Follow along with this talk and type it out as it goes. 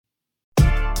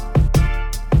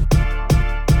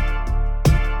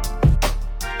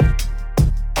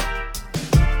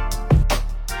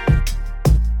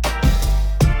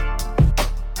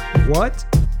What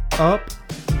up,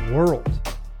 world?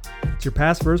 It's your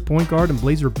past first point guard and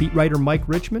Blazer beat writer Mike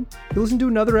Richmond. You listen to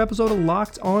another episode of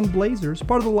Locked On Blazers,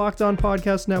 part of the Locked On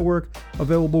Podcast Network,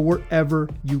 available wherever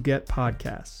you get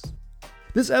podcasts.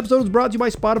 This episode is brought to you by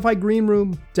Spotify Green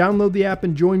Room. Download the app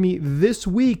and join me this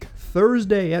week,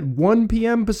 Thursday at 1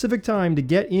 p.m. Pacific Time to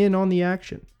get in on the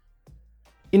action.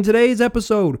 In today's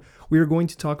episode, we are going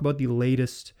to talk about the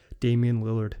latest Damian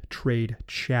Lillard trade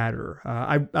chatter.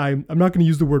 I'm not going to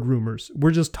use the word rumors. We're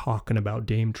just talking about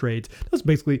Dame trades. That's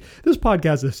basically, this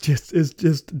podcast is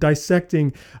just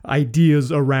dissecting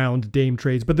ideas around Dame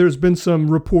trades. But there's been some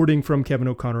reporting from Kevin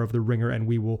O'Connor of The Ringer, and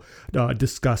we will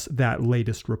discuss that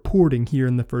latest reporting here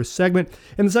in the first segment.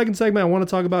 In the second segment, I want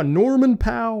to talk about Norman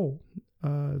Powell.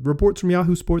 Reports from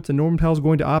Yahoo Sports that Norman Powell is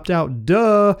going to opt out. And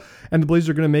the Blazers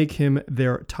are going to make him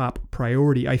their top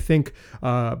priority. I think,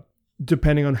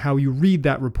 depending on how you read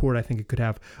that report, I think it could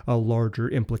have a larger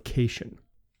implication.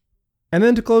 And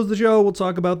then to close the show, we'll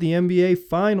talk about the NBA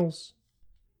Finals.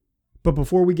 But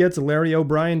before we get to Larry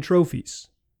O'Brien trophies,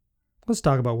 let's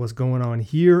talk about what's going on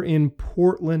here in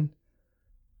Portland.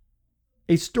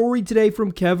 A story today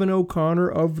from Kevin O'Connor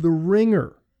of The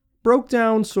Ringer broke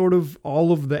down sort of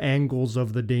all of the angles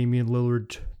of the Damian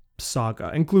Lillard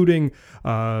saga, including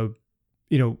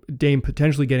Dame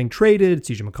potentially getting traded,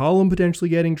 CJ McCollum potentially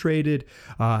getting traded,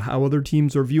 how other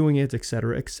teams are viewing it, et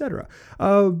cetera, et cetera.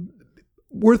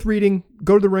 Worth reading.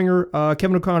 Go to The Ringer.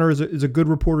 Kevin O'Connor is a good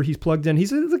reporter. He's plugged in.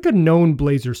 He's like a known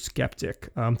Blazers skeptic.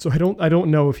 So I don't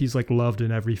know if he's like loved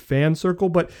in every fan circle,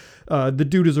 but the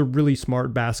dude is a really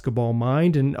smart basketball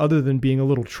mind. And other than being a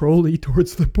little trolly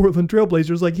towards the Portland Trail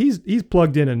Blazers, like he's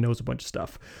plugged in and knows a bunch of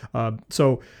stuff.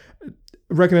 So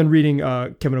recommend reading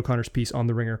Kevin O'Connor's piece on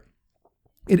The Ringer.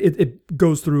 It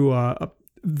goes through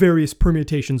various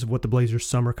permutations of what the Blazers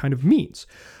summer kind of means.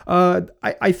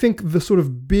 I think the sort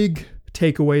of big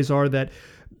takeaways are that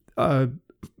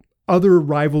other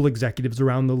rival executives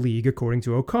around the league, according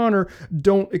to O'Connor,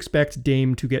 don't expect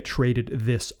Dame to get traded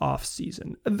this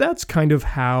offseason. That's kind of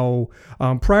how,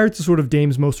 prior to sort of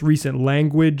Dame's most recent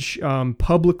language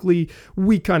publicly,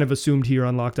 we kind of assumed here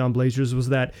on Locked On Blazers was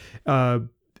that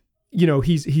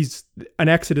he's an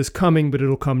exit is coming, but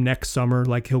it'll come next summer.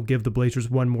 Like he'll give the Blazers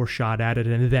one more shot at it,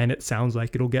 and then it sounds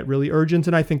like it'll get really urgent.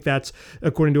 And I think that's,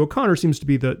 according to O'Connor, seems to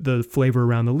be the flavor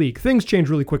around the league. Things change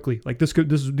really quickly. Like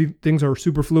things are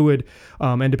super fluid,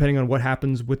 and depending on what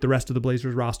happens with the rest of the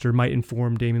Blazers roster, might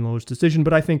inform Damian Lillard's decision.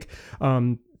 But I think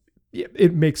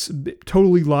it makes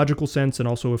totally logical sense. And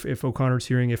also, if O'Connor's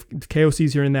hearing, if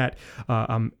KOC's hearing that,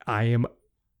 I am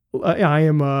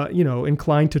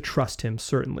inclined to trust him,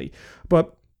 certainly.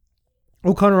 But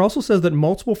O'Connor also says that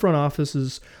multiple front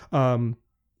offices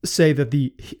say that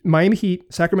the Miami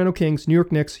Heat, Sacramento Kings, New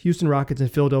York Knicks, Houston Rockets,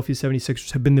 and Philadelphia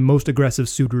 76ers have been the most aggressive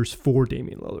suitors for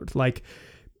Damian Lillard. Like,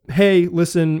 hey,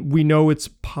 listen, we know it's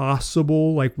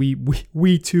possible. Like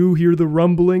we too hear the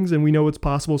rumblings and we know it's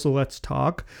possible. So let's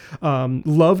talk.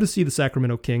 Love to see the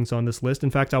Sacramento Kings on this list. In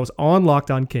fact, I was on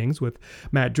Locked On Kings with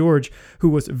Matt George, who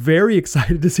was very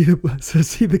excited to see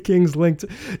the Kings linked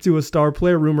to a star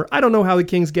player rumor. I don't know how the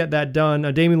Kings get that done.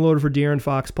 Damian Lillard for De'Aaron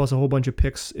Fox plus a whole bunch of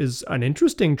picks is an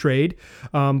interesting trade,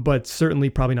 but certainly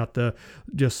probably not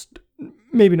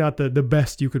maybe not the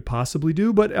best you could possibly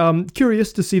do, but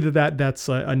curious to see that's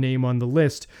a name on the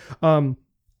list.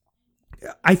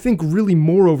 I think really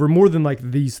more than like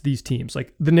these teams,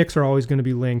 like the Knicks are always going to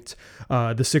be linked.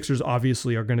 The Sixers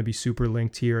obviously are going to be super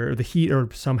linked here. The Heat are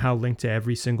somehow linked to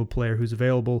every single player who's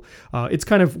available. It's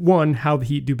kind of one, how the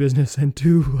Heat do business, and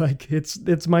two, like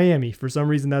it's Miami. For some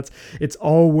reason, it's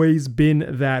always been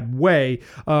that way.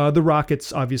 The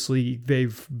Rockets, obviously,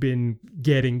 they've been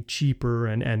getting cheaper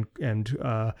and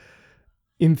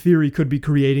in theory could be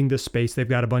creating this space. They've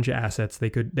got a bunch of assets.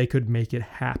 They could make it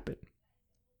happen.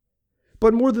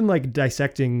 But more than like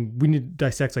dissecting, we need to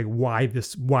dissect like why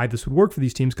this would work for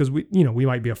these teams, because we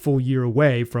might be a full year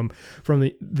away from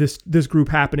this group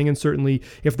happening, and certainly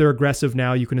if they're aggressive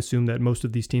now, you can assume that most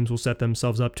of these teams will set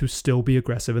themselves up to still be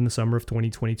aggressive in the summer of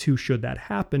 2022 should that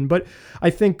happen. But I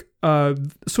think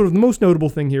sort of the most notable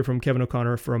thing here from Kevin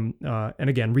O'Connor and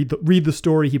again, read the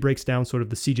story. He breaks down sort of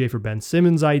the CJ for Ben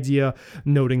Simmons idea,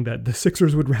 noting that the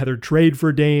Sixers would rather trade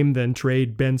for Dame than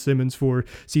trade Ben Simmons for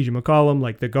CJ McCollum.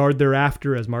 Like the guard they're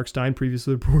after, as Mark Stein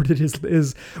previously reported,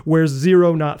 is wears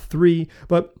 0, not 3.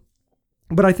 But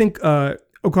I think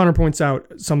O'Connor points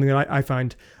out something that I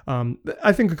find,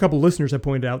 I think a couple listeners have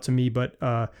pointed out to me, but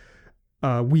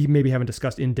we maybe haven't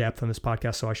discussed in depth on this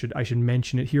podcast, so I should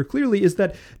mention it here clearly, is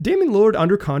that Damian Lillard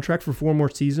under contract for 4 more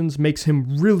seasons makes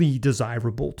him really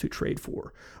desirable to trade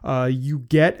for. You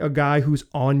get a guy who's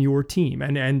on your team,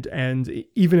 and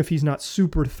even if he's not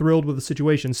super thrilled with the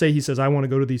situation, say he says, I want to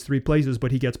go to these 3 places,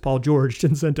 but he gets Paul George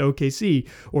and sent to OKC,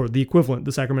 or the equivalent,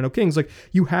 the Sacramento Kings, like,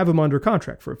 you have him under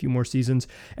contract for a few more seasons,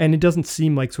 and it doesn't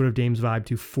seem like sort of Dame's vibe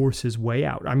to force his way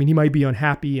out. I mean, he might be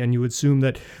unhappy, and you assume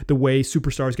that the way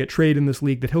superstars get traded in this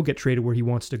league, that he'll get traded where he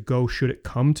wants to go should it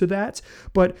come to that.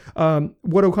 But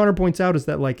what O'Connor points out is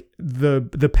that, like,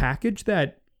 the package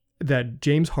that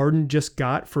James Harden just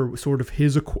got for sort of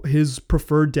his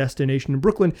preferred destination in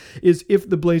Brooklyn is, if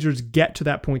the Blazers get to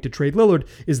that point to trade Lillard,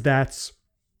 is that's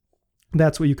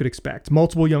what you could expect.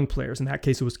 Multiple young players. In that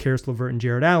case, it was Karis LeVert and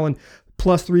Jared Allen,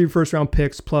 plus 3 first-round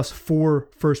picks, plus 4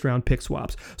 first-round pick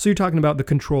swaps. So you're talking about the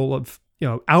control of,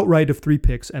 outright of 3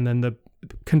 picks, and then the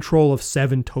control of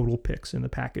 7 total picks in the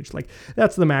package. Like,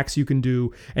 that's the max you can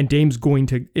do. And Dame's going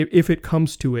to, if it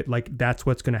comes to it, like, that's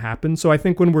what's going to happen. So I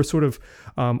think when we're sort of,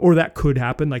 or that could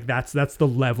happen, like, that's the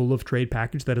level of trade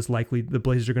package that is likely the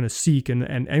Blazers are going to seek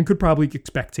and could probably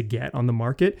expect to get on the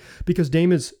market, because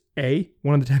Dame is A,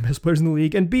 one of the 10 best players in the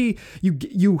league, and B,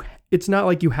 you it's not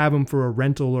like you have him for a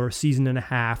rental or a season and a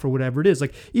half or whatever it is.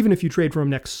 Like, even if you trade for him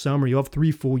next summer, you have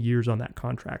 3 full years on that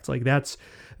contract. Like, that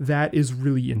is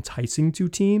really enticing to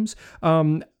teams.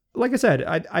 Like I said,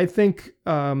 I think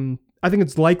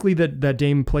it's likely that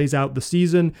Dame plays out the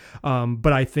season,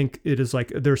 but I think it is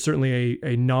like there's certainly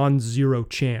a non-zero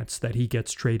chance that he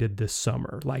gets traded this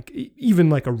summer. Like, even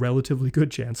like a relatively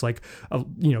good chance, like a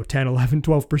 10, 11,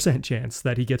 12% chance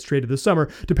that he gets traded this summer.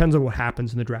 Depends on what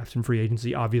happens in the draft and free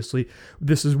agency. Obviously,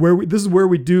 this is where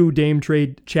we do Dame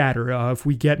trade chatter. If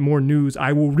we get more news,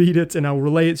 I will read it and I'll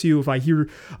relay it to you. If I hear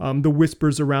the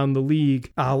whispers around the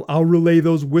league, I'll relay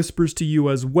those whispers to you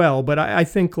as well. But I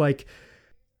think, like,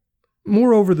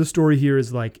 moreover, the story here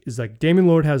is like Damian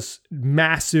Lillard has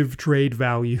massive trade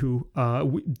value.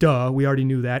 We already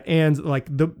knew that. And like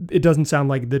it doesn't sound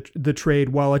like the trade,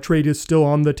 while a trade is still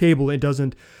on the table, it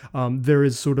doesn't, there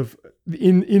is sort of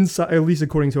inside, at least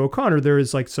according to O'Connor, there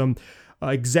is like some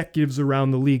executives around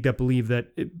the league that believe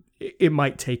that it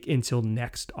might take until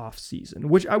next offseason,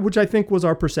 which I think was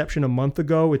our perception a month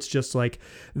ago. It's just like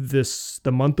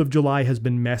the month of July has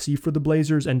been messy for the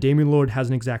Blazers, and Damian Lillard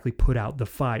hasn't exactly put out the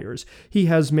fires. He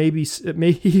has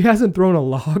he hasn't thrown a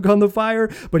log on the fire,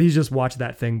 but he's just watched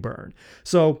that thing burn.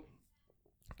 So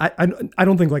I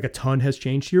don't think like a ton has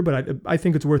changed here, but I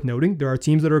think it's worth noting there are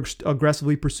teams that are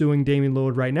aggressively pursuing Damian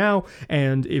Lillard right now,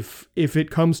 and if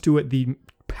it comes to it, the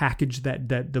package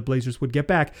that the Blazers would get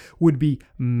back would be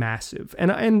massive,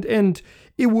 and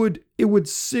it would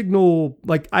signal,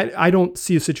 like, I don't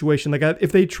see a situation like,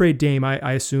 if they trade Dame,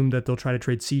 I assume that they'll try to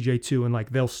trade CJ too, and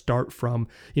like they'll start from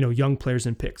young players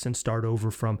and picks and start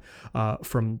over from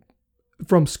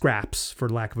scraps, for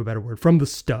lack of a better word, from the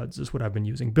studs is what I've been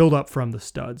using. Build up from the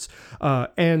studs.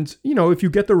 And if you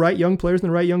get the right young players and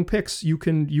the right young picks, you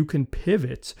can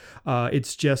pivot.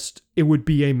 It would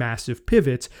be a massive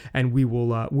pivot, and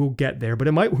we'll get there,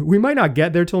 but we might not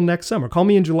get there till next summer. Call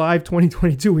me in July of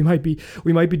 2022. We might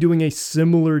be doing a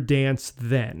similar dance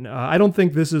then. I don't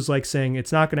think this is like saying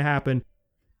it's not going to happen.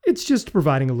 It's just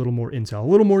providing a little more intel,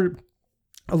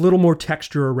 a little more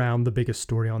texture around the biggest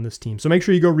story on this team. So make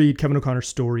sure you go read Kevin O'Connor's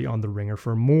story on The Ringer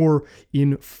for more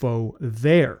info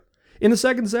there. In the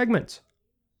second segment,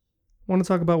 I want to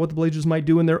talk about what the Blazers might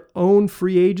do in their own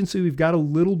free agency. We've got a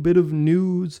little bit of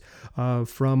news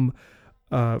from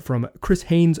Chris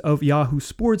Haynes of Yahoo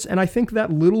Sports, and I think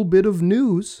that little bit of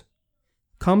news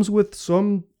comes with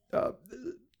some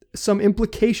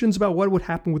implications about what would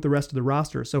happen with the rest of the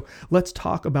roster. So let's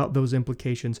talk about those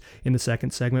implications in the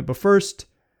second segment. But first,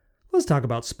 let's talk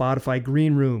about Spotify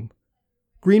Green Room.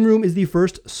 Green Room is the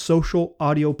first social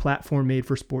audio platform made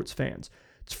for sports fans.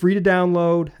 It's free to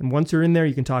download, and once you're in there,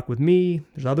 you can talk with me.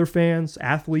 There's other fans,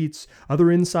 athletes,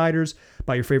 other insiders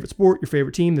about your favorite sport, your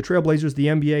favorite team, the Trailblazers, the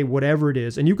NBA, whatever it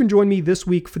is. And you can join me this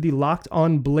week for the Locked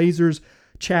On Blazers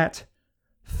chat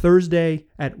Thursday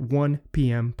at 1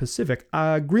 p.m. Pacific.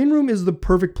 Green Room is the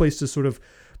perfect place to sort of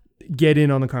get in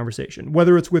on the conversation,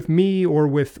 whether it's with me or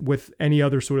with any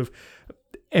other sort of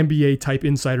NBA type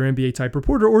insider, NBA type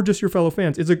reporter, or just your fellow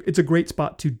fans. It's a great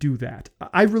spot to do that.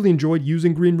 I've really enjoyed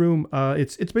using Green Room.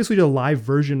 It's basically a live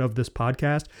version of this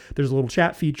podcast. There's a little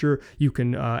chat feature. You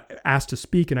can ask to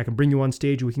speak, and I can bring you on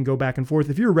stage, and we can go back and forth.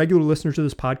 If you're a regular listener to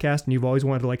this podcast and you've always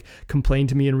wanted to like complain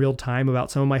to me in real time about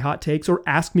some of my hot takes, or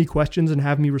ask me questions and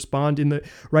have me respond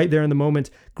right there in the moment,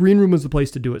 Green Room is the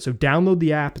place to do it. So download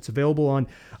the app. It's available on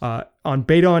on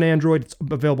beta on Android. It's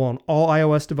available on all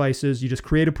iOS devices. You just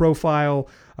create a profile,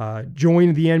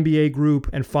 join the NBA group,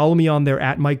 and follow me on there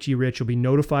at Mike G. Rich. You'll be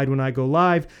notified when I go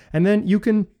live, and then you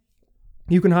can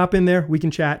hop in there. We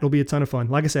can chat. It'll be a ton of fun.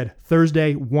 Like I said,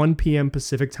 Thursday, 1 p.m.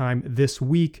 Pacific time this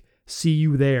week. See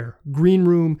you there. Green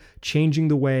Room, changing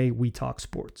the way we talk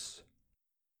sports.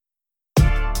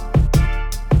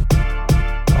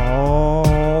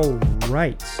 All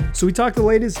right. So we talked the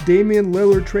latest Damian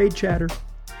Lillard trade chatter.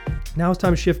 Now it's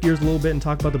time to shift gears a little bit and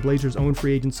talk about the Blazers' own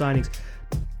free agent signings.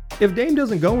 If Dame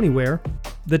doesn't go anywhere,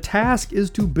 the task is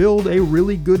to build a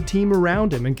really good team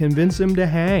around him and convince him to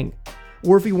hang.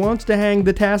 Or if he wants to hang,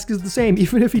 the task is the same.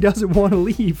 Even if he doesn't want to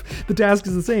leave, the task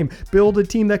is the same. Build a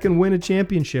team that can win a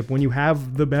championship when you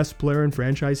have the best player in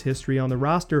franchise history on the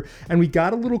roster. And we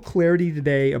got a little clarity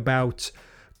today about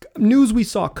news we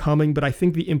saw coming, but I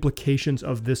think the implications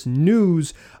of this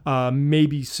news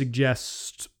maybe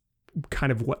suggest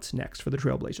kind of what's next for the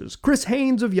Trailblazers. Chris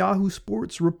Haynes of Yahoo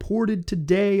Sports reported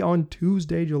today on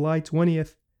Tuesday, July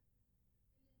 20th,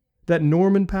 that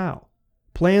Norman Powell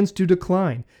plans to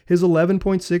decline his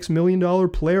 $11.6 million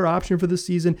player option for the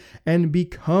season and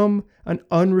become an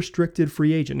unrestricted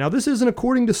free agent. Now, this isn't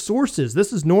according to sources.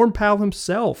 This is Norm Powell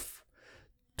himself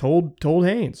told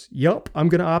Haynes, yup, I'm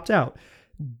going to opt out.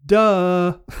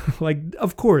 Duh. Like,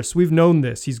 of course, we've known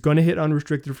this. He's going to hit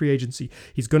unrestricted free agency.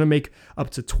 He's going to make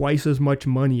up to twice as much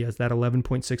money as that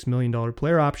 $11.6 million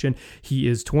player option. He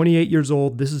is 28 years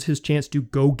old. This is his chance to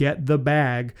go get the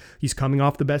bag. He's coming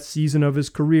off the best season of his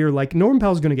career. Like, Norman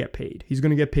Powell's going to get paid. He's going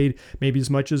to get paid maybe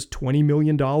as much as $20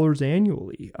 million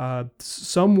annually.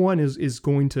 Someone is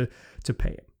going to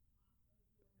pay him.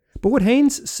 But what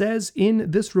Haynes says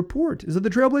in this report is that the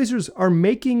Trailblazers are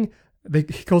making, he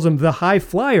calls him the high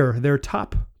flyer, their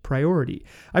top priority.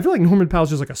 I feel like Norman Powell's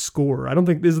just like a scorer. I don't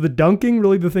think, is the dunking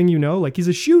really the thing, like he's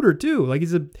a shooter too. Like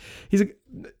he's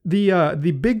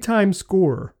the big time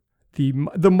scorer,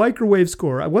 the microwave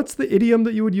scorer. What's the idiom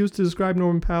that you would use to describe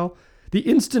Norman Powell? The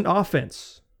instant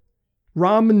offense,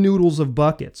 ramen noodles of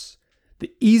buckets,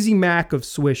 the easy mac of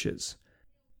swishes.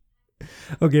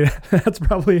 Okay, that's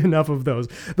probably enough of those.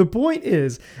 The point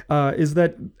is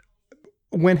that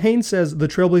when Haynes says the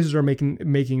Trailblazers are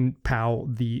making Powell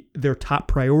their top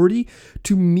priority,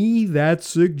 to me that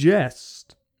suggests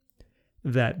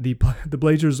that the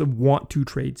Blazers want to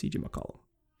trade CJ McCollum.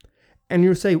 And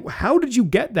you say, how did you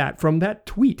get that from that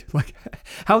tweet? Like,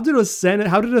 how did a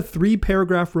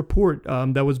 3-paragraph report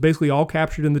that was basically all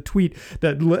captured in the tweet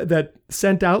that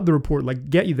sent out the report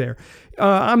get you there?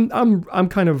 I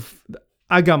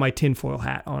got my tinfoil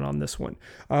hat on this one.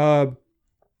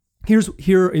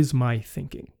 Here is my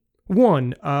thinking.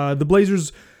 One, the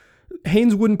Blazers,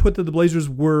 Haynes wouldn't put that the Blazers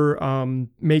were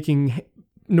making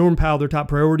Norm Powell their top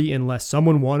priority unless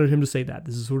someone wanted him to say that.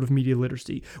 This is sort of media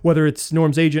literacy. Whether it's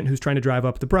Norm's agent who's trying to drive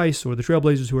up the price or the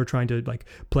Trailblazers who are trying to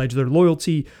pledge their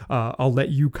loyalty, I'll let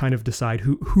you kind of decide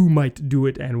who might do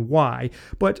it and why.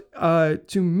 But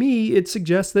to me, it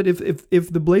suggests that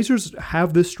if the Blazers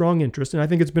have this strong interest, and I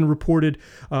think it's been reported,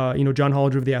 John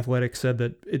Hollinger of The Athletic said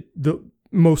that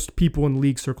most people in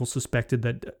league circles suspected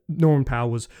that Norman Powell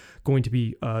was going to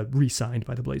be re-signed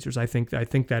by the Blazers. I think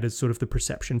that is sort of the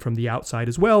perception from the outside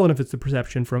as well. And if it's the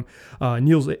perception from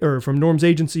from Norm's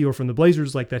agency or from the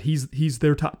Blazers, that he's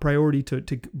their top priority to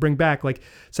bring back,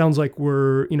 sounds like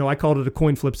we're, I called it a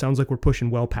coin flip. Sounds like we're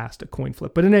pushing well past a coin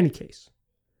flip. But in any case,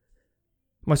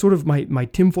 my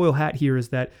tinfoil hat here is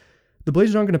that the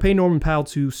Blazers aren't going to pay Norman Powell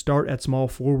to start at small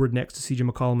forward next to CJ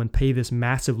McCollum and pay this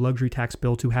massive luxury tax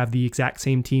bill to have the exact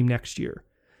same team next year.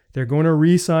 They're going to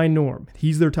re-sign Norm.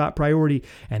 He's their top priority,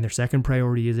 and their second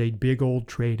priority is a big old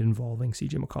trade involving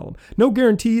CJ McCollum. No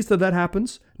guarantees that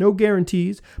happens. No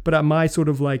guarantees, but at my sort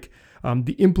of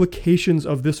the implications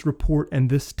of this report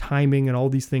and this timing and all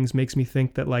these things makes me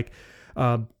think that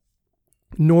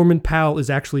Norman Powell is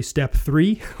actually step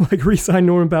 3, re-sign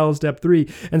Norman Powell is step 3,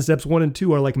 and steps 1 and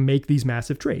 2 are make these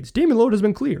massive trades. Damian Lillard has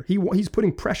been clear. He's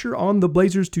putting pressure on the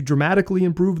Blazers to dramatically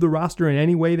improve the roster in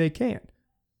any way they can.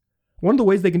 One of the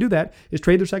ways they can do that is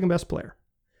trade their second best player.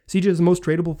 CJ is the most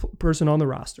tradable person on the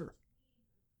roster.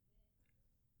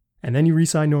 And then you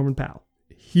re-sign Norman Powell.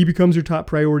 He becomes your top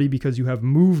priority because you have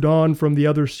moved on from the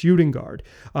other shooting guard.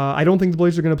 I don't think the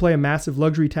Blazers are going to play a massive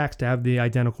luxury tax to have the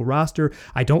identical roster.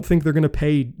 I don't think they're going to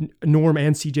pay Norm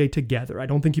and CJ together. I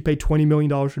don't think you pay $20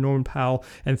 million for Norman Powell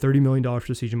and $30 million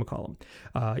for CJ McCollum.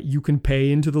 You can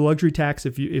pay into the luxury tax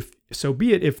if so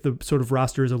be it, if the sort of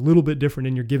roster is a little bit different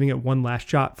and you're giving it one last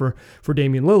shot for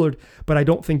Damian Lillard. But I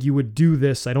don't think you would do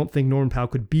this. I don't think Norman Powell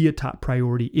could be a top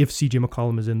priority if CJ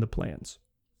McCollum is in the plans.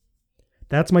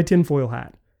 That's my tinfoil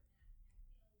hat.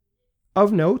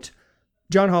 Of note,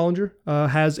 John Hollinger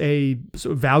has a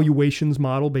sort of valuations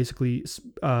model, basically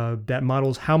that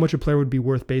models how much a player would be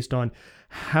worth based on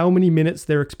how many minutes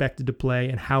they're expected to play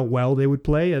and how well they would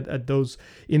play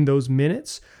in those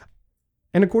minutes.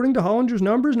 And according to Hollinger's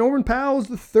numbers, Norman Powell is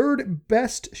the third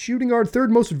best shooting guard,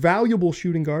 third most valuable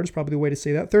shooting guard is probably the way to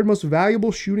say that. Third most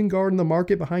valuable shooting guard in the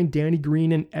market behind Danny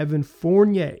Green and Evan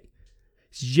Fournier.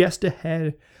 He's just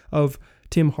ahead of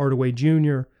Tim Hardaway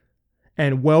Jr.,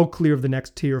 and well clear of the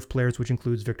next tier of players, which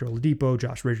includes Victor Oladipo,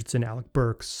 Josh Richardson, Alec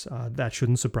Burks. That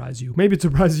shouldn't surprise you. Maybe it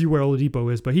surprises you where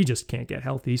Oladipo is, but he just can't get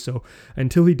healthy. So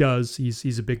until he does,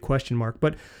 he's a big question mark.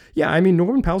 But yeah, I mean,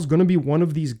 Norman Powell's going to be one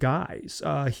of these guys.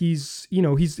 He's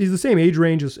the same age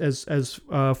range as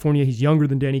Fournier. He's younger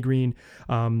than Danny Green.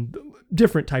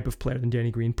 Different type of player than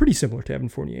Danny Green, pretty similar to Evan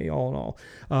Fournier all in all,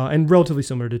 and relatively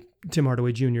similar to Tim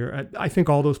Hardaway Jr. I think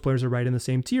all those players are right in the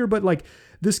same tier, but like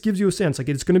this gives you a sense, like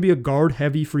it's going to be a guard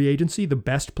heavy free agency. The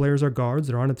best players are guards.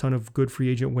 There aren't a ton of good free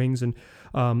agent wings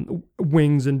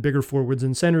and bigger forwards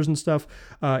and centers and stuff.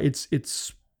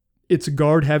 It's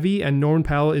guard heavy, and Norman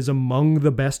Powell is among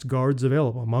the best guards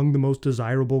available, among the most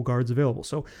desirable guards available.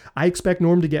 So I expect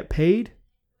Norm to get paid.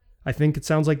 I think it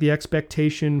sounds like the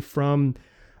expectation from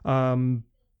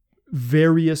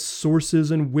various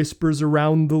sources and whispers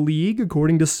around the league,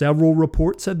 according to several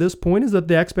reports at this point, is that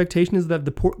the expectation is that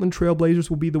the Portland Trail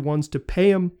Blazers will be the ones to pay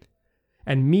him.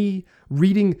 And me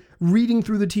reading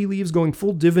through the tea leaves, going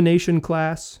full divination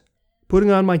class, putting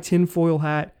on my tinfoil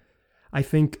hat, I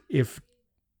think if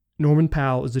Norman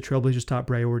Powell is the Trailblazers' top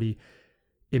priority,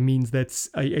 it means that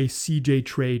a CJ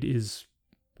trade is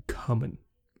coming.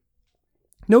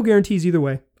 No guarantees either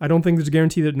way. I don't think there's a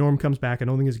guarantee that Norm comes back. I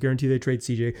don't think there's a guarantee they trade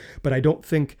CJ, but I don't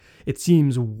think it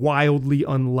seems wildly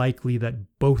unlikely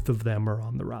that both of them are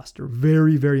on the roster.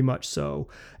 Very, very much so.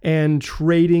 And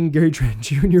trading Gary Trent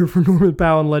Jr. for Norman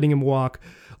Powell and letting him walk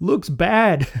looks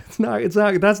bad.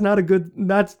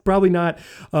 That's probably not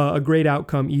a great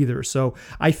outcome either. So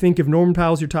I think if Norman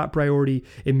Powell's your top priority,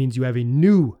 it means you have a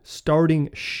new starting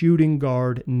shooting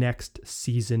guard next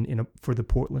season for the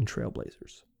Portland Trail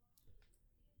Blazers.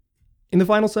 In the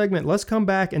final segment, let's come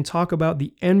back and talk about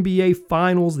the NBA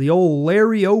Finals, the old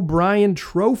Larry O'Brien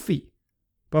trophy.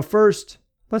 But first,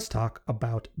 let's talk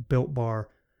about Built Bar.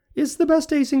 It's the best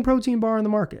tasting protein bar in the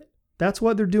market. That's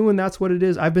what they're doing. That's what it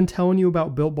is. I've been telling you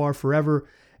about Built Bar forever,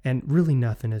 and really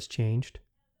nothing has changed.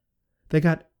 They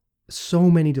got so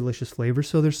many delicious flavors,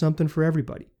 so there's something for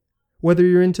everybody. Whether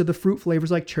you're into the fruit flavors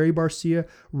like cherry barcia,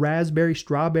 raspberry,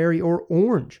 strawberry, or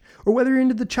orange, or whether you're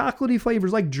into the chocolatey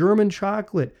flavors like German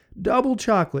chocolate, double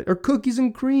chocolate, or cookies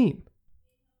and cream.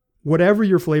 Whatever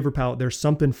your flavor palette, there's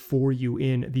something for you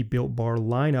in the Built Bar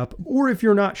lineup. Or if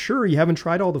you're not sure, you haven't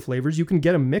tried all the flavors, you can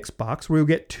get a mix box where you'll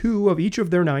get 2 of each of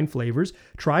their 9 flavors,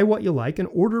 try what you like, and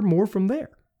order more from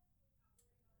there.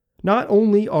 Not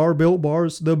only are Built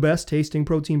Bars the best tasting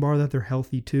protein bar, that they're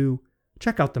healthy too.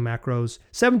 Check out the macros.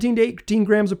 17 to 18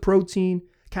 grams of protein,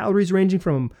 calories ranging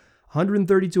from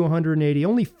 130 to 180,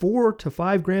 only 4 to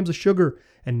 5 grams of sugar,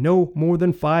 and no more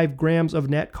than 5 grams of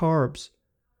net carbs.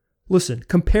 Listen,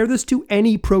 compare this to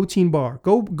any protein bar.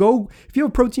 Go. If you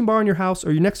have a protein bar in your house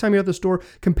or next time you're at the store,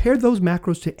 compare those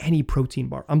macros to any protein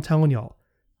bar. I'm telling y'all.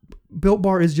 Built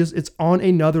Bar is it's on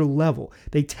another level.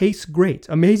 They taste great.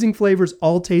 Amazing flavors,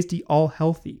 all tasty, all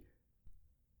healthy.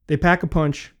 They pack a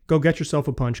punch. Go get yourself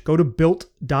a punch. Go to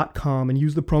Built.com and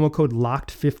use the promo code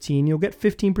LOCKED15. You'll get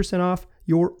 15% off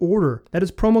your order. That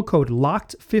is promo code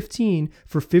LOCKED15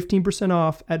 for 15%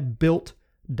 off at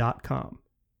Built.com.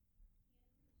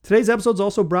 Today's episode is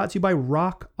also brought to you by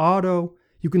Rock Auto.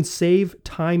 You can save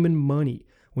time and money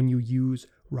when you use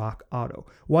Rock Auto.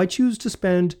 Why choose to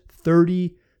spend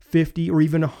 30, 50, or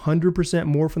even 100%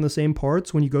 more from the same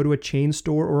parts when you go to a chain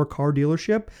store or a car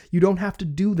dealership? You don't have to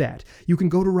do that. You can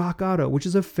go to Rock Auto, which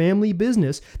is a family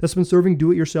business that's been serving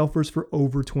do-it-yourselfers for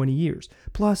over 20 years.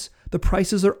 Plus, the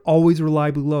prices are always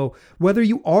reliably low, whether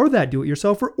you are that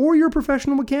do-it-yourselfer or you're a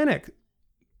professional mechanic.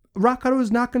 Rock Auto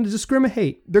is not going to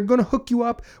discriminate. They're going to hook you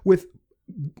up with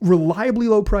reliably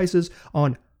low prices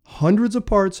on hundreds of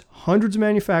parts, hundreds of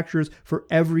manufacturers for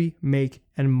every make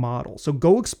and model. So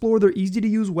go explore their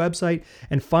easy-to-use website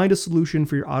and find a solution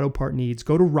for your auto part needs.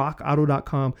 Go to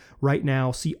rockauto.com right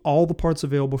now. See all the parts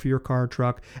available for your car or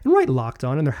truck and write Locked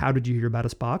On in their How Did You Hear About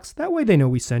Us box. That way they know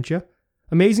we sent you.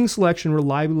 Amazing selection,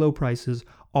 reliably low prices,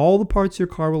 all the parts your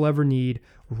car will ever need.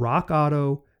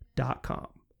 rockauto.com.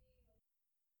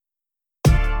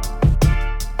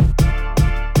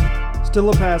 Still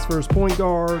a pass first point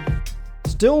guard.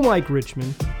 Still Mike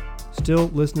Richman. Still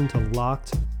listening to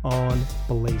Locked On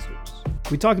Blazers.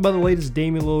 We talked about the latest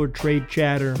Damian Lillard trade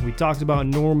chatter. We talked about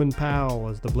Norman Powell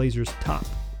as the Blazers' top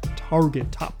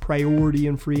target, top priority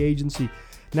in free agency.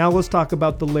 Now let's talk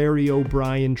about the Larry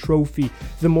O'Brien Trophy.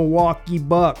 The Milwaukee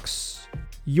Bucks.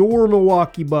 Your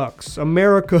Milwaukee Bucks.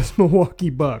 America's Milwaukee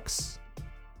Bucks.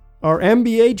 Our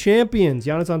NBA champions,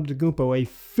 Giannis Antetokounmpo, a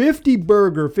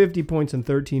 50-burger, 50 points and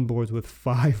 13 boards with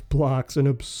 5 blocks, an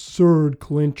absurd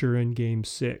clincher in Game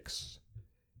 6.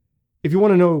 If you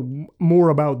want to know more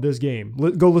about this game,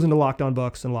 go listen to Locked On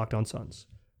Bucks and Locked On Suns.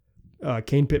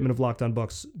 Kane Pittman of Locked On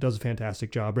Bucks does a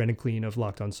fantastic job. Brandon Clean of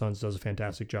Locked On Suns does a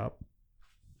fantastic job.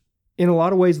 In a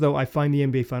lot of ways, though, I find the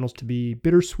NBA Finals to be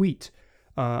bittersweet.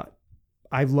 I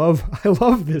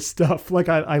love this stuff. Like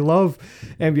I love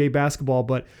NBA basketball,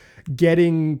 but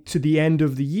getting to the end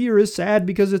of the year is sad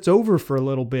because it's over for a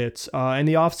little bit. And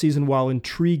the offseason, while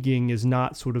intriguing, is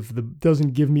not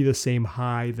doesn't give me the same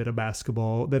high that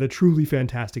a truly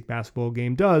fantastic basketball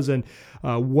game does. And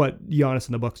what Giannis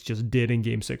and the Bucks just did in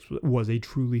Game 6 was a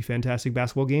truly fantastic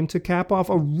basketball game to cap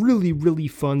off a really, really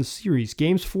fun series.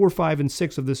 Games 4, 5, and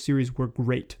 6 of this series were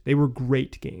great. They were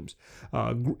great games.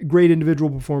 Great individual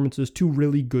performances, 2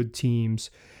 really good teams,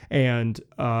 and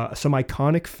some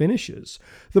iconic finishes.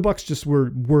 The Bucks just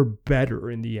were better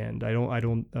in the end.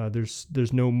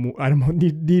 There's no more. I don't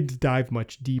need to dive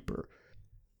much deeper.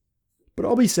 But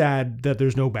I'll be sad that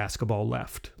there's no basketball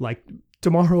left. Like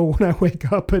tomorrow when I wake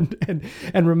up and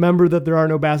remember that there are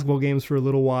no basketball games for a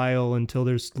little while until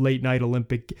there's late night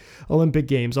Olympic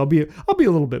games, I'll be a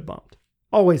little bit bummed.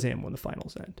 Always am when the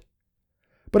finals end.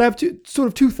 But I have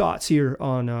two thoughts here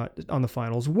on the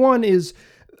finals. One is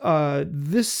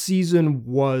this season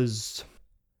was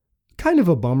kind of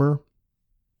a bummer.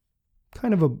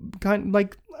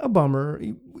 Like a bummer.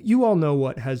 You all know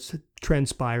what has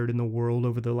transpired in the world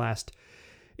over the last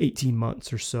 18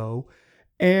 months or so.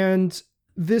 And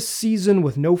this season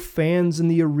with no fans in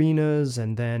the arenas,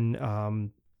 and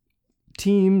then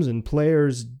teams and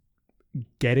players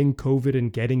getting COVID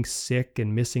and getting sick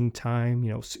and missing time,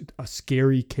 a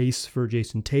scary case for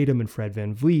Jason Tatum and Fred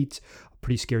VanVleet, a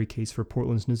pretty scary case for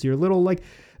Portland's Nasir Little. Like,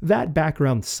 that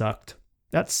background sucked.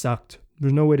 That sucked.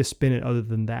 There's no way to spin it other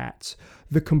than that.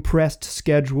 The compressed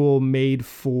schedule made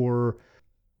for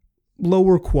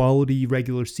lower quality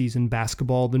regular season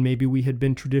basketball than maybe we had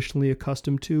been traditionally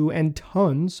accustomed to, and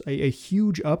a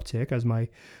huge uptick, as my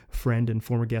friend and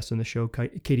former guest on the show,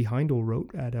 Katie Heindel,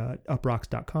 wrote at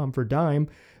uprocks.com for Dime,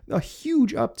 a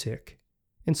huge uptick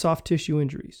in soft tissue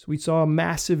injuries. We saw a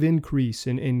massive increase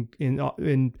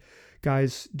in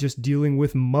guys just dealing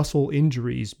with muscle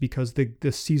injuries because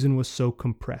the season was so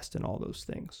compressed and all those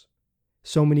things.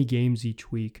 So many games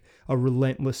each week, a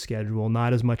relentless schedule,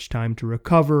 not as much time to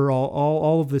recover,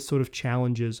 all of the sort of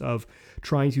challenges of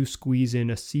trying to squeeze in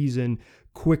a season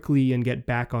quickly and get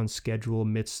back on schedule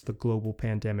amidst the global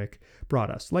pandemic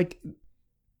brought us. Like,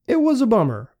 it was a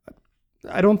bummer.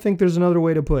 I don't think there's another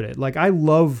way to put it. Like, I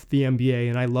love the NBA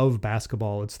and I love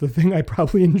basketball. It's the thing I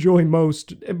probably enjoy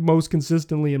most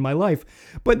consistently in my life.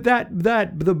 But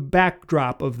the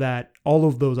backdrop of that, all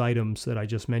of those items that I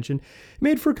just mentioned,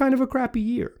 made for kind of a crappy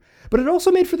year. But it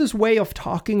also made for this way of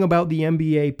talking about the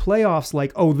NBA playoffs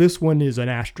like, oh, this one is an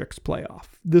asterisk playoff.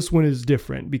 This one is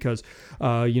different because,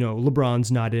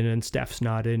 LeBron's not in it and Steph's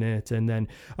not in it. And then,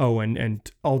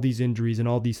 and all these injuries and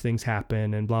all these things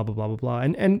happen and blah, blah, blah, blah, blah.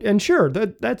 And sure,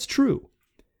 that's true.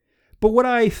 But what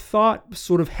I thought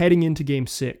sort of heading into Game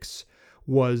 6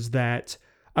 was that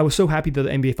I was so happy that the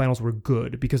NBA Finals were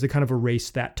good because they kind of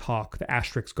erased that talk, the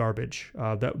asterisk garbage,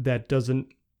 that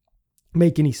doesn't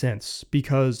make any sense.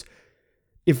 Because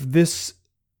if this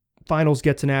finals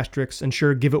gets an asterisk, and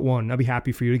sure, give it 1. I'll be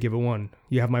happy for you to give it 1.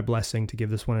 You have my blessing to give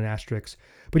this one an asterisk.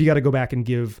 But you got to go back and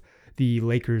give the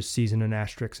Lakers season an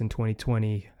asterisk in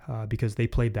 2020 because they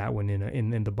played that one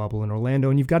in the bubble in Orlando.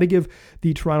 And you've got to give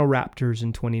the Toronto Raptors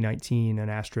in 2019 an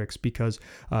asterisk because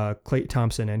Klay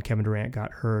Thompson and Kevin Durant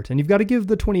got hurt. And you've got to give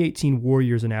the 2018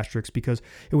 Warriors an asterisk because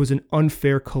it was an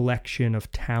unfair collection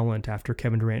of talent after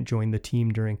Kevin Durant joined the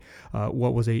team during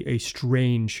what was a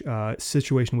strange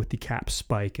situation with the cap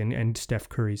spike and Steph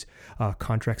Curry's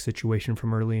contract situation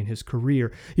from early in his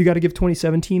career. You got to give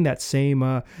 2017 that same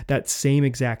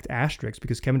exact asterisk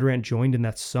because Kevin Durant joined in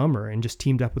that summer and just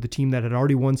teamed up with a team that had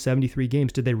already won 73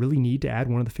 games. Did they really need to add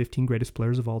one of the 15 greatest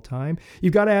players of all time?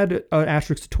 You've got to add an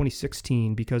asterisk to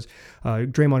 2016 because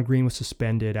Draymond Green was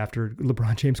suspended after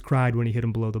LeBron James cried when he hit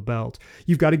him below the belt.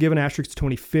 You've got to give an asterisk to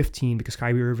 2015 because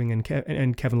Kyrie Irving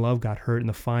and Kevin Love got hurt in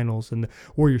the finals and the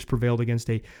Warriors prevailed against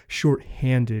a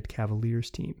short-handed Cavaliers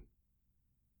team.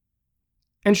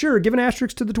 And sure, give an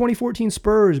asterisk to the 2014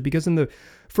 Spurs because in the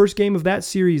first game of that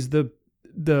series, the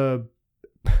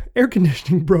air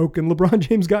conditioning broke and LeBron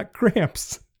James got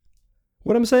cramps.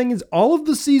 What I'm saying is all of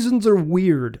the seasons are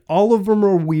weird. All of them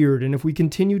are weird. And if we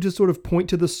continue to sort of point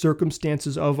to the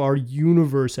circumstances of our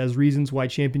universe as reasons why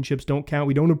championships don't count,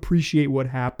 we don't appreciate what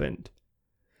happened.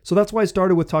 So that's why I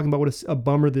started with talking about what a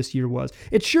bummer this year was.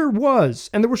 It sure was.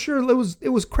 And it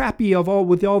was crappy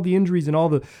with all the injuries and all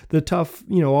the tough,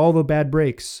 all the bad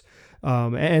breaks,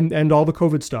 and all the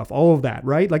COVID stuff, all of that,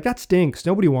 right? Like that stinks.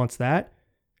 Nobody wants that.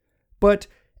 But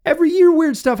every year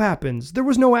weird stuff happens. There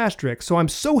was no asterisk. So I'm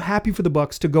so happy for the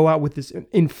Bucks to go out with this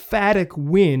emphatic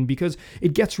win because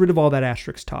it gets rid of all that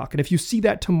asterisk talk. And if you see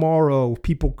that tomorrow,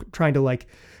 people trying to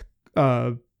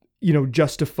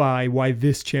justify why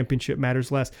this championship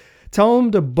matters less, tell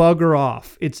them to bugger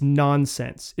off. It's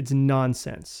nonsense. It's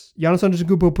nonsense. Giannis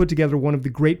Antetokounmpo put together one of the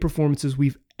great performances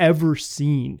we've ever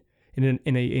seen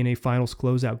in a finals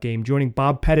closeout game, joining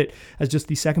Bob Pettit as just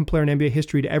the second player in NBA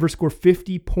history to ever score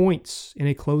 50 points in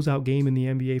a closeout game in the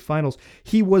NBA finals.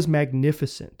 He was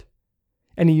magnificent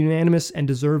and a unanimous and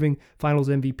deserving finals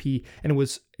MVP. And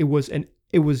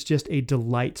it was just a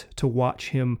delight to watch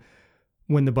him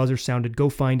when the buzzer sounded, go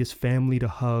find his family to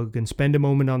hug and spend a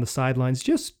moment on the sidelines,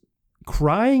 just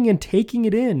crying and taking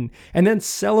it in, and then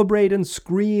celebrate and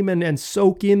scream and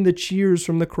soak in the cheers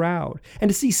from the crowd. And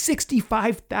to see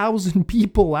 65,000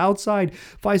 people outside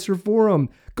Fiserv Forum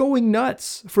going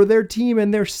nuts for their team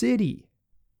and their city.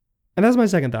 And that's my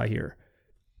second thought here.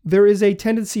 There is a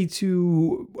tendency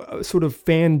to sort of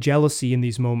fan jealousy in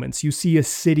these moments. You see a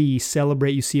city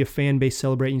celebrate, you see a fan base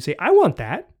celebrate, and you say, I want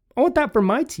that. I want that for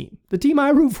my team, the team I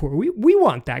root for. We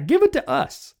want that. Give it to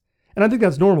us. And I think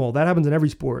that's normal. That happens in every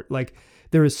sport. Like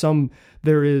you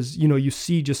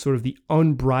see just sort of the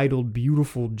unbridled,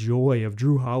 beautiful joy of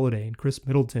Jrue Holiday and Chris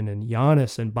Middleton and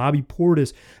Giannis and Bobby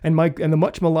Portis and the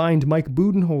much maligned Mike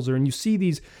Budenholzer. And you see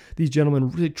these gentlemen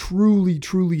really, truly,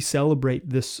 truly celebrate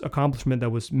this accomplishment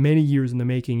that was many years in the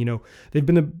making. They've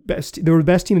been the best. They were the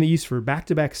best team in the East for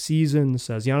back-to-back seasons.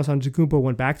 As Giannis Antetokounmpo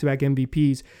won back-to-back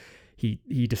MVPs.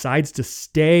 He decides to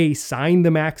stay, sign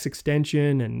the max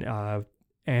extension,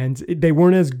 and they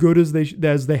weren't as good as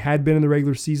they had been in the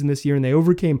regular season this year, and they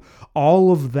overcame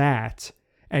all of that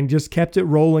and just kept it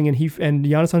rolling. And Giannis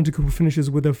Antetokounmpo finishes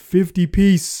with a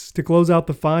 50-piece to close out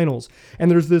the finals.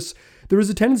 And there is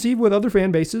a tendency with other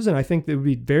fan bases, and I think it would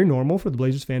be very normal for the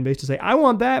Blazers fan base to say, "I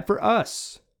want that for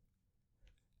us."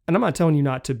 And I'm not telling you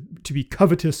not to be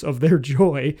covetous of their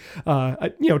joy.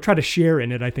 Try to share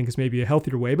in it, I think, is maybe a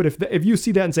healthier way. But if you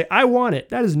see that and say, I want it,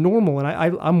 that is normal, and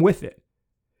I'm with it.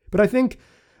 But I think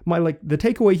the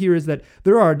takeaway here is that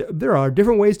there are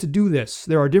different ways to do this.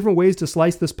 There are different ways to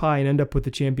slice this pie and end up with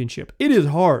the championship. It is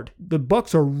hard. The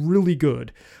Bucks are really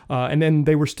good. And then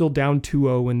they were still down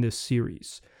 2-0 in this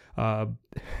series. And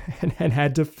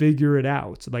had to figure it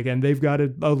out. And they've got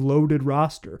a loaded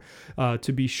roster,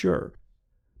 to be sure.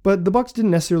 But the Bucks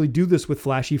didn't necessarily do this with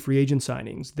flashy free agent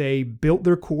signings. They built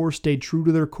their core, stayed true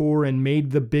to their core, and made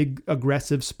the big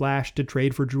aggressive splash to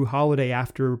trade for Jrue Holiday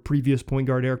after previous point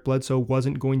guard Eric Bledsoe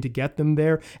wasn't going to get them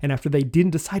there, and after they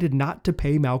decided not to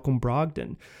pay Malcolm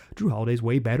Brogdon. Jrue Holiday's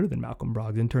way better than Malcolm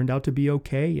Brogdon, turned out to be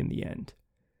okay in the end.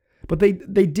 But they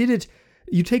did it.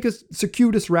 You take a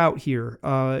circuitous route here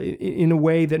in a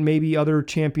way that maybe other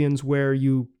champions where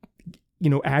you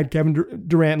add Kevin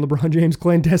Durant and LeBron James,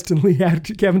 clandestinely add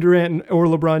Kevin Durant or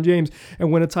LeBron James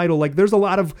and win a title. There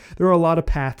are a lot of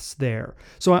paths there.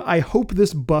 So I hope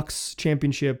this Bucks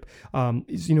championship,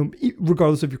 is,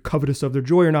 regardless if you're covetous of their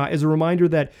joy or not, is a reminder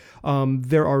that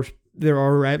there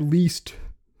are at least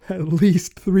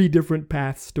 3 different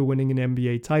paths to winning an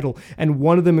NBA title, and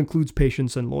one of them includes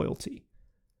patience and loyalty.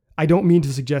 I don't mean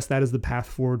to suggest that is the path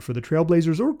forward for the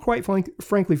Trailblazers or quite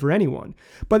frankly for anyone,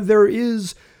 but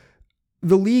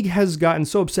the league has gotten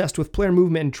so obsessed with player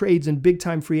movement and trades and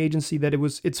big-time free agency that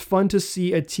it's fun to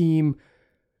see a team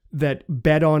that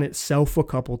bet on itself a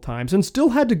couple times and still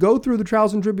had to go through the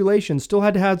trials and tribulations, still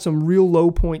had to have some real low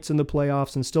points in the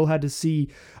playoffs, and still had to see,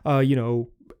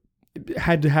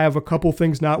 had to have a couple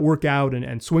things not work out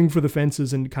and swing for the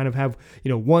fences and kind of have,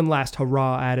 one last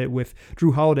hurrah at it with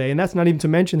Jrue Holiday. And that's not even to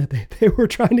mention that they were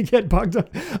trying to get Bogdan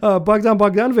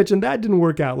Bogdanovic, and that didn't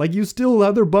work out. You still have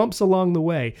other bumps along the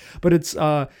way, but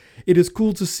it is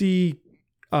cool to see,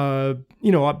 I'm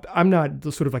not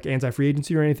sort of anti-free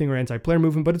agency or anything or anti-player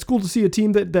movement, but it's cool to see a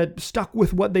team that stuck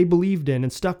with what they believed in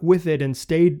and stuck with it and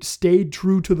stayed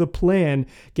true to the plan,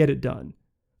 get it done.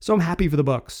 So I'm happy for the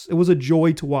Bucks. It was a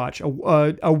joy to watch.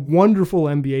 A wonderful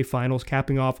NBA Finals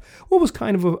capping off what was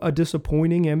kind of a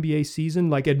disappointing NBA season,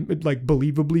 like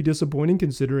believably disappointing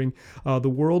considering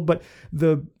the world. But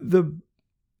the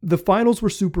finals were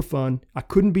super fun. I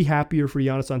couldn't be happier for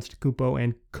Giannis Antetokounmpo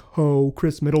and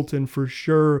Chris Middleton for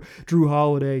sure, Jrue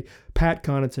Holiday, Pat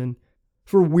Connaughton.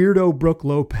 for weirdo Brooke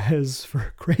Lopez,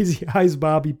 for Crazy Eyes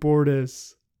Bobby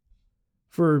Portis,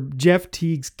 for Jeff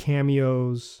Teague's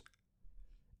cameos,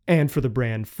 and for the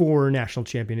brand, for national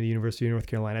champion of the University of North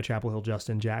Carolina, Chapel Hill,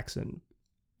 Justin Jackson.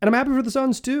 And I'm happy for the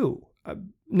Suns too.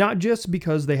 Not just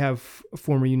because they have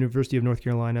former University of North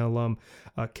Carolina alum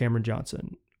Cameron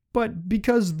Johnson, but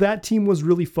because that team was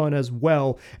really fun as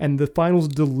well. And the finals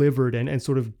delivered and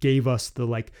sort of gave us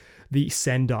the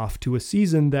send-off to a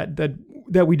season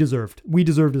that we deserved. We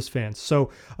deserved as fans. So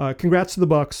congrats to the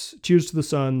Bucks. Cheers to the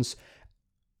Suns.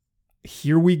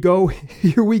 Here we go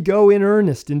in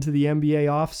earnest into the NBA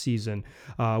offseason.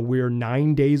 We're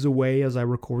 9 days away as I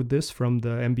record this from the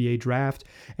NBA draft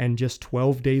and just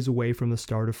 12 days away from the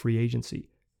start of free agency.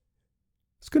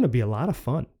 It's going to be a lot of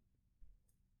fun.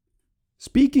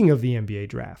 Speaking of the NBA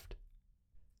draft,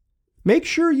 make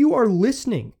sure you are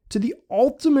listening to the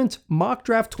Ultimate Mock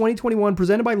Draft 2021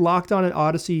 presented by Locked On and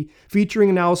Odyssey,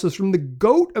 featuring analysis from the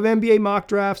GOAT of NBA mock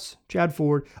drafts, Chad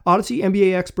Ford, Odyssey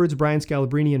NBA experts Brian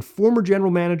Scalabrine, and former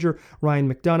general manager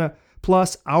Ryan McDonough,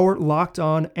 plus our Locked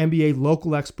On NBA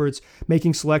local experts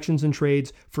making selections and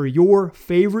trades for your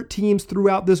favorite teams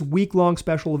throughout this week-long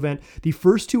special event. The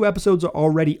first 2 episodes are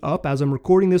already up as I'm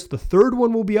recording this. The third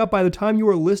one will be up by the time you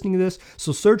are listening to this,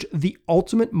 so search the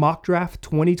Ultimate Mock Draft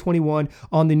 2021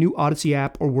 on the new Odyssey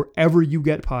app or wherever you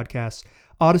get podcasts.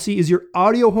 Odyssey is your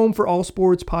audio home for all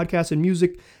sports, podcasts, and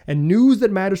music, and news that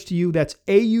matters to you. That's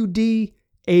AUDACY.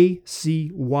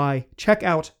 Check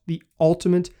out the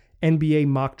Ultimate NBA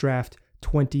Mock Draft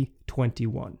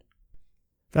 2021.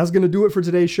 That's going to do it for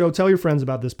today's show. Tell your friends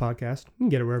about this podcast. You can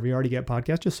get it wherever you already get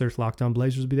podcasts. Just search Locked On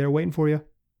Blazers. Be there waiting for you.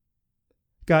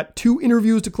 Got 2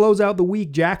 interviews to close out the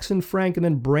week. Jackson Frank and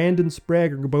then Brandon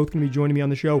Sprague are both going to be joining me on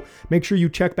the show. Make sure you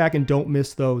check back and don't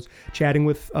miss those. Chatting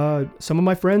with some of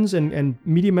my friends and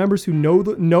media members who know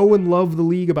and love the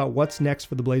league about what's next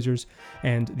for the Blazers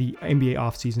and the NBA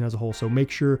offseason as a whole. So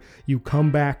make sure you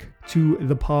come back to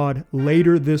the pod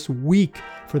later this week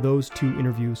for those 2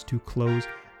 interviews to close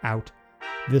out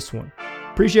this one.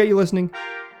 Appreciate you listening.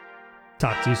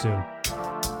 Talk to you soon.